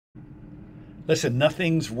Listen,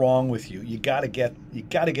 nothing's wrong with you. You got to get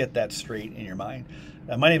that straight in your mind.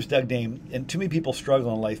 My name's Doug Dame, and too many people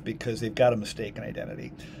struggle in life because they've got a mistaken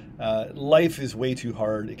identity. Life is way too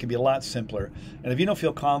hard. It can be a lot simpler. And if you don't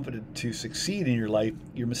feel confident to succeed in your life,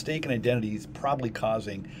 your mistaken identity is probably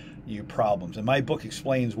causing you problems. And my book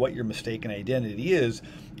explains what your mistaken identity is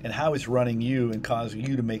and how it's running you and causing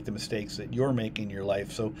you to make the mistakes that you're making in your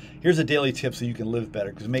life. So here's a daily tip so you can live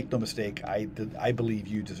better, because make no mistake, I believe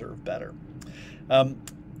you deserve better.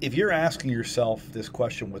 If you're asking yourself this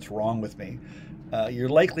question, what's wrong with me? You're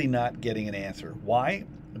likely not getting an answer. Why?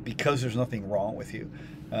 Because there's nothing wrong with you.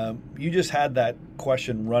 You just had that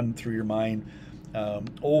question run through your mind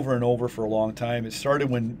over and over for a long time. It started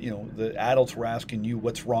when the adults were asking you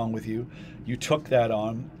what's wrong with you. You took that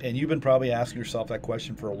on, and you've been probably asking yourself that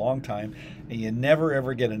question for a long time, and you never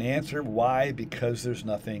ever get an answer. Why? Because there's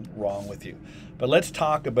nothing wrong with you. But let's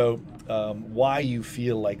talk about why you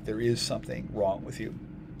feel like there is something wrong with you.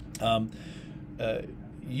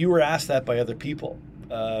 You were asked that by other people,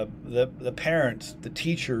 the parents, the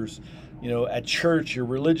teachers, at church, your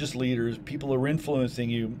religious leaders, people who are influencing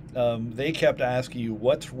you. They kept asking you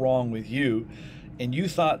what's wrong with you, and you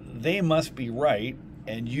thought they must be right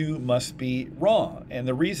and you must be wrong. And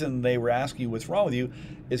the reason they were asking you what's wrong with you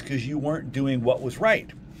is because you weren't doing what was right,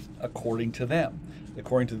 according to them,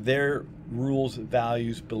 according to their rules,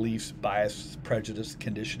 values, beliefs, bias, prejudice,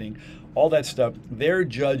 conditioning, all that stuff. Their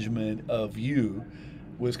judgment of you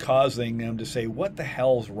was causing them to say, what the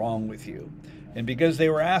hell's wrong with you? And because they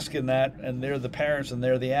were asking that, and they're the parents and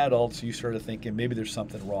they're the adults, you started thinking, maybe there's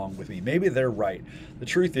something wrong with me. Maybe they're right. The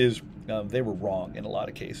truth is, they were wrong in a lot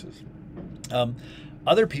of cases.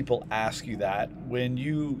 Other people ask you that when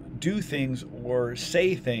you do things or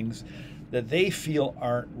say things that they feel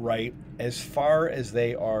aren't right as far as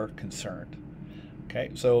they are concerned. Okay,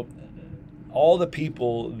 so all the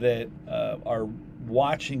people that are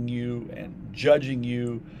watching you and judging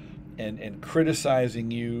you and criticizing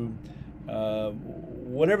you,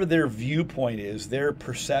 whatever their viewpoint is, their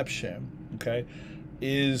perception, okay,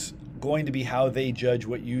 is going to be how they judge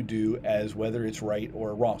what you do as whether it's right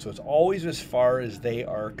or wrong. So it's always as far as they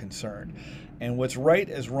are concerned. And what's right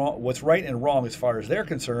and wrong as far as they're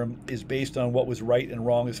concerned is based on what was right and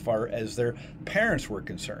wrong as far as their parents were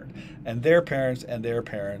concerned, and their parents and their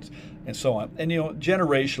parents, and so on. And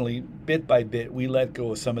generationally, bit by bit, we let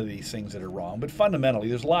go of some of these things that are wrong. But fundamentally,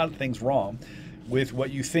 there's a lot of things wrong with what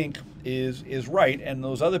you think is right, and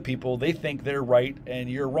those other people, they think they're right and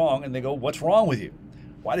you're wrong, and they go, what's wrong with you?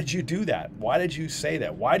 Why did you do that? Why did you say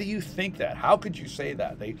that? Why do you think that? How could you say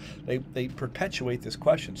that? They perpetuate this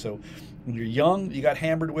question. So when you're young, you got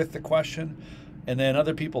hammered with the question, and then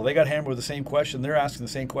other people, they got hammered with the same question. They're asking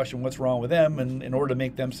the same question, what's wrong with them? And in order to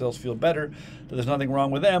make themselves feel better, that there's nothing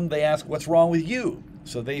wrong with them, they ask, what's wrong with you?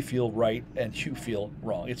 So they feel right and you feel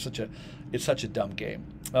wrong. It's such a dumb game.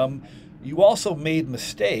 You also made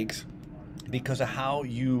mistakes because of how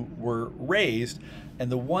you were raised,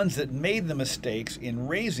 and the ones that made the mistakes in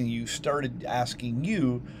raising you started asking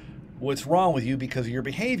you what's wrong with you because of your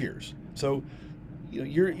behaviors. So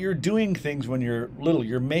you're doing things when you're little,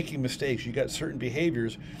 you're making mistakes, you got certain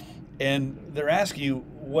behaviors, and they're asking you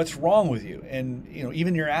what's wrong with you. And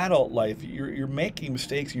even your adult life, you're making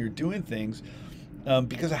mistakes and you're doing things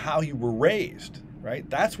because of how you were raised, right?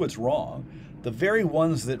 That's what's wrong. The very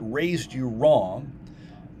ones that raised you wrong,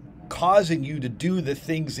 causing you to do the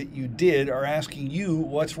things that you did, are asking you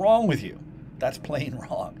what's wrong with you. That's plain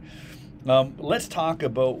wrong. Let's talk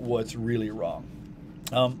about what's really wrong.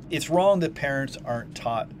 It's wrong that parents aren't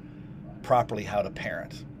taught properly how to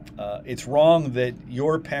parent. It's wrong that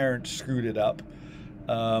your parents screwed it up,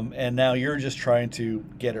 and now you're just trying to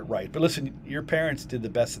get it right. But listen, your parents did the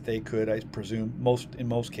best that they could, I presume, in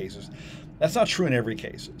most cases. That's not true in every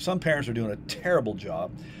case. Some parents are doing a terrible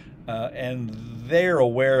job, and they're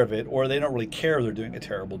aware of it, or they don't really care they're doing a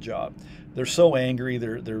terrible job. They're so angry,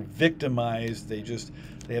 they're victimized, they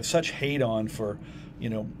have such hate on for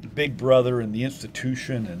Big Brother and the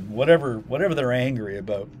institution and whatever they're angry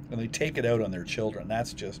about, and they take it out on their children.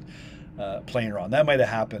 That's just plain wrong. That might have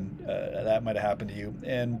happened. That might have happened to you,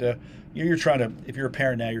 and you're trying to. If you're a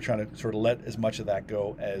parent now, you're trying to sort of let as much of that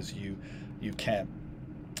go as you can.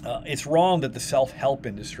 It's wrong that the self-help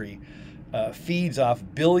industry feeds off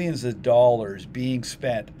billions of dollars being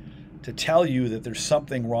spent to tell you that there's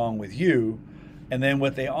something wrong with you, and then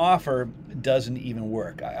what they offer doesn't even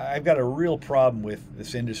work. I've got a real problem with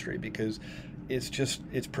this industry because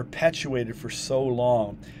it's perpetuated for so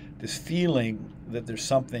long this feeling that there's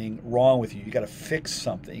something wrong with you. You got to fix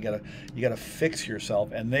something. You got to fix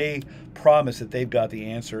yourself, and they promise that they've got the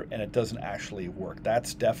answer, and it doesn't actually work.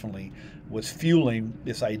 That's definitely what's fueling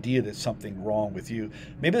this idea that something wrong with you.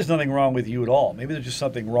 Maybe there's nothing wrong with you at all. Maybe there's just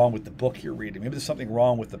something wrong with the book you're reading. Maybe there's something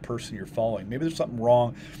wrong with the person you're following. Maybe there's something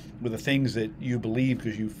wrong with the things that you believe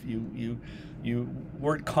because you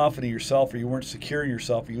weren't confident in yourself, or you weren't secure in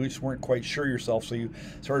yourself, or you just weren't quite sure yourself, so you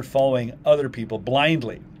started following other people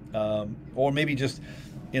blindly, or maybe just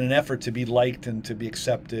in an effort to be liked and to be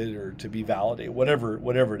accepted or to be validated,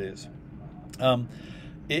 whatever it is.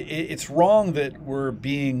 It's wrong that we're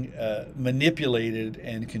being manipulated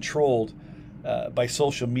and controlled by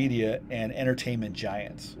social media and entertainment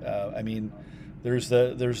giants. I mean, there's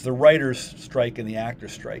the writers' strike and the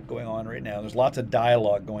actors' strike going on right now. There's lots of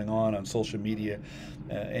dialogue going on social media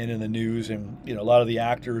and in the news, and a lot of the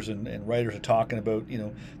actors and writers are talking about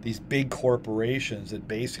these big corporations that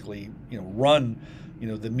basically run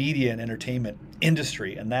the media and entertainment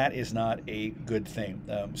industry, and that is not a good thing.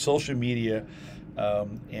 Social media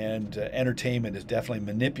and entertainment is definitely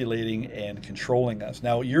manipulating and controlling us.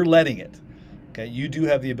 Now you're letting it. Okay, you do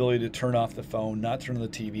have the ability to turn off the phone, not turn on the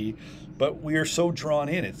TV, but we are so drawn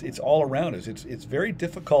in. It's all around us. It's very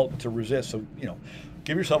difficult to resist. So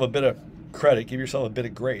give yourself a bit of credit, give yourself a bit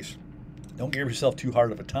of grace. Don't give yourself too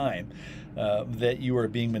hard of a time that you are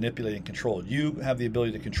being manipulated and controlled. You have the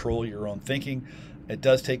ability to control your own thinking. It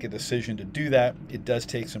does take a decision to do that. It does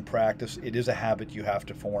take some practice. It is a habit you have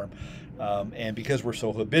to form. And because we're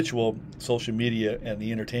so habitual, social media and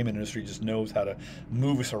the entertainment industry just knows how to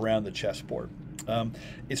move us around the chessboard.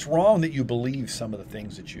 It's wrong that you believe some of the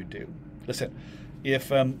things that you do. Listen,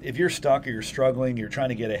 if you're stuck or you're struggling, you're trying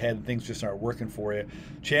to get ahead and things just aren't working for you,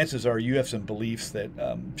 chances are you have some beliefs that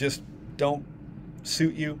just don't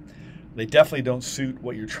suit you. They definitely don't suit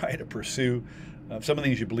what you're trying to pursue. Some of the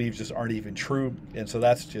things you believe just aren't even true, and so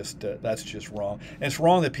that's just wrong. And it's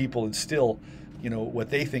wrong that people instill what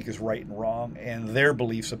they think is right and wrong and their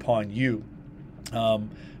beliefs upon you,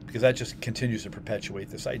 because that just continues to perpetuate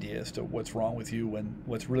this idea as to what's wrong with you, when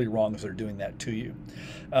what's really wrong is they're doing that to you.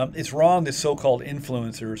 It's wrong that so-called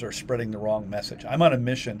influencers are spreading the wrong message. I'm on a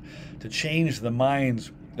mission to change the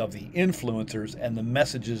minds of the influencers and the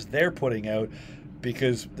messages they're putting out,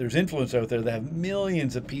 because there's influencers out there that have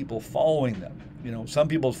millions of people following them. Some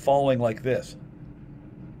people following like this.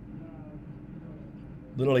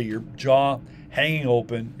 Literally your jaw hanging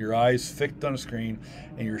open, your eyes fixed on a screen,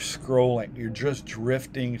 and you're scrolling. You're just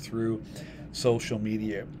drifting through social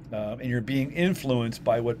media, and you're being influenced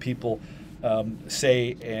by what people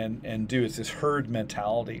say and do. It's this herd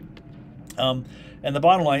mentality. And the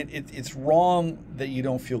bottom line, it's wrong that you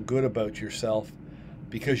don't feel good about yourself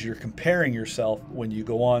because you're comparing yourself when you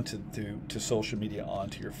go on to social media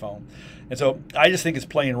onto your phone. And so I just think it's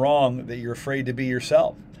plain wrong that you're afraid to be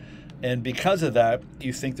yourself. And because of that,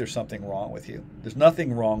 you think there's something wrong with you. There's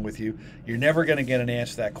nothing wrong with you. You're never going to get an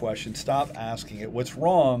answer to that question. Stop asking it. What's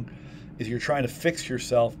wrong is you're trying to fix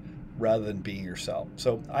yourself rather than being yourself.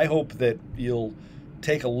 So I hope that you'll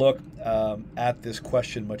take a look at this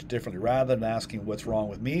question much differently. Rather than asking what's wrong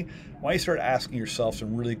with me, why don't you start asking yourself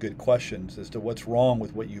some really good questions as to what's wrong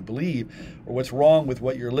with what you believe, or what's wrong with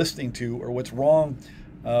what you're listening to, or what's wrong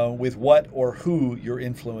with what or who you're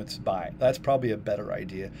influenced by. That's probably a better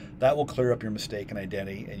idea. That will clear up your mistaken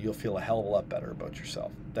identity, and you'll feel a hell of a lot better about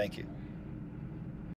yourself. Thank you.